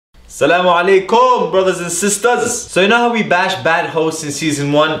Assalamu alaikum, brothers and sisters. So you know how we bash bad hosts in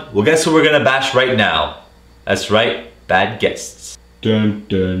season 1? Well, guess who we're gonna bash right now? That's right, bad guests. Dun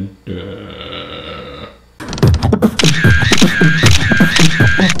dun dun.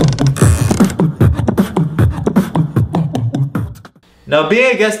 Now,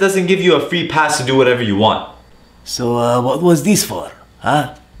 being a guest doesn't give you a free pass to do whatever you want. So, what was this for,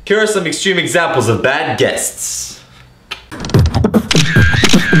 huh? Here are some extreme examples of bad guests.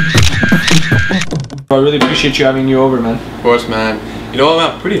 I really appreciate you having you over, man. Of course, man. You know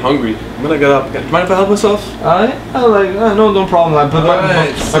what, I'm pretty hungry. I'm gonna get up. Do you mind if I help myself? No problem. But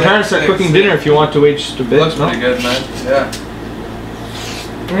my parents are cooking dinner if you want to wait just a bit. Looks pretty good, man. Yeah.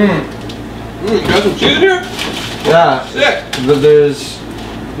 You got some cheese in here? Yeah. Sick. There's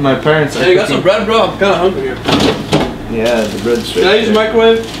my parents. Hey, you got some bread, bro? I'm kind of hungry here. Yeah, the bread's straight. Can I use the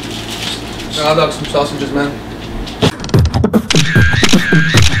microwave? I'll have some sausages, man.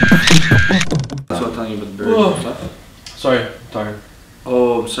 That's what I'm telling you about the bird. Sorry, I'm tired.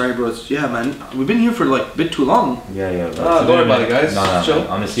 Oh, sorry, bro. Yeah, man. We've been here for like a bit too long. Yeah. Don't worry about it, guys. No, Chill.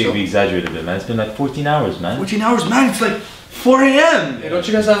 honestly, we exaggerated a bit, man. It's been like 14 hours, man. 14 hours, man. It's like 4 a.m. Hey, don't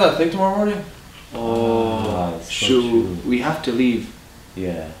you guys have that thing tomorrow morning? Oh, so shoot. We have to leave.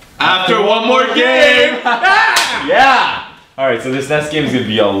 Yeah. After one more game! Yeah! Alright, so this next game is going to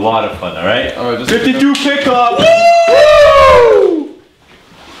be a lot of fun, alright? Alright, just 52 pickup! Woo!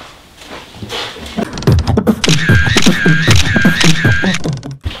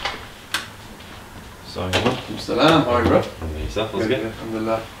 Sorry, bro. Salam, how are you, bro? Yourself, what's good?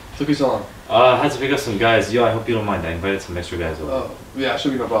 Alhamdulillah. Took you so long. I had to pick up some guys. Yo, I hope you don't mind. I invited some extra guys over. Oh, yeah,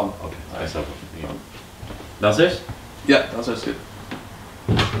 should be no problem. Okay, nice up. Downstairs? Yeah, downstairs good.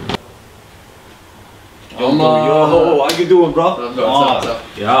 Yo, how you doing, bro? What's up?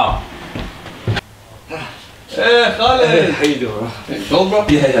 Yeah. Hey, Khaled! How you doing, bro? Hey, cold, bro?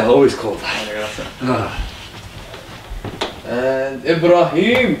 Yeah, always cold. And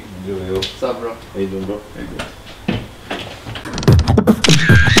Ibrahim! Yo. What's up, bro? How you doing, bro? Hey, good.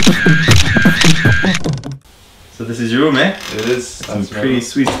 So this is your room, eh? It is. Some pretty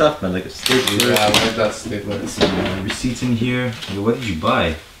sweet stuff, man. Like a stapler. Yeah, I like that stapler. Some receipts in here. Yo, what did you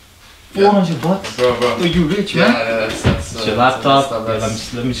buy? $400 bucks? Bro. Oh, you rich, Yeah, man. that's It's your laptop. I'm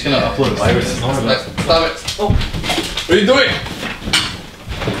just gonna upload a virus. Stop it. Oh. What are you doing?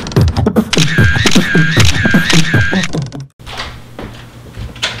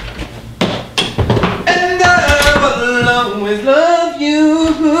 And I will always love you.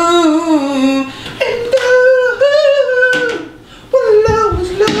 And I will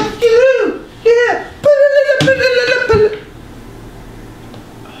always love you. Yeah.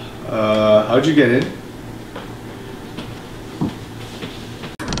 How'd you get in?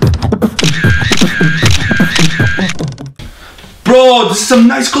 Bro, this is some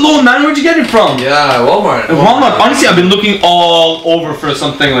nice cologne, man. Where'd you get it from? Yeah, Walmart. Walmart. Honestly, I've been looking all over for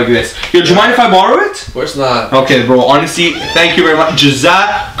something like this. Yo, do you mind if I borrow it? Of course not. Okay, bro. Honestly, thank you very much.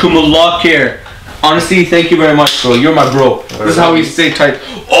 Jazakumullah khair. Honestly, thank you very much, bro. You're my bro. This is how we stay tight.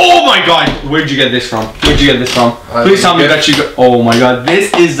 Oh my god! Where'd you get this from? Please tell me that you got. Oh my god,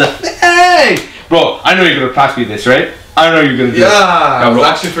 this is the thing! Bro, I know you're gonna pass me this, right? I know you're gonna do it. Yeah, bro. it's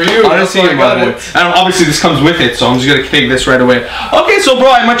actually for you. Honestly, That's why I got boy. it. And obviously this comes with it, so I'm just gonna take this right away. Okay, so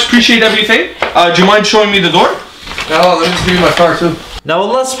bro, I much appreciate everything. Do you mind showing me the door? Now, let me just give you my car too. Now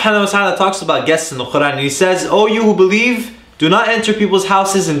Allah subhanahu wa ta'ala talks about guests in the Quran and He says, "O you who believe, do not enter people's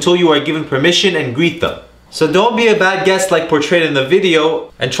houses until you are given permission and greet them." So don't be a bad guest like portrayed in the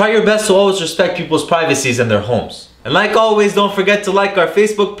video, and try your best to always respect people's privacies and their homes. And like always, don't forget to like our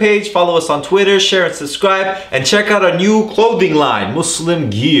Facebook page, follow us on Twitter, share and subscribe, and check out our new clothing line, Muslim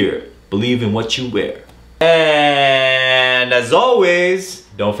Gear. Believe in what you wear. And as always,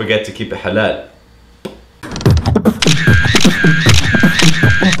 don't forget to keep it halal.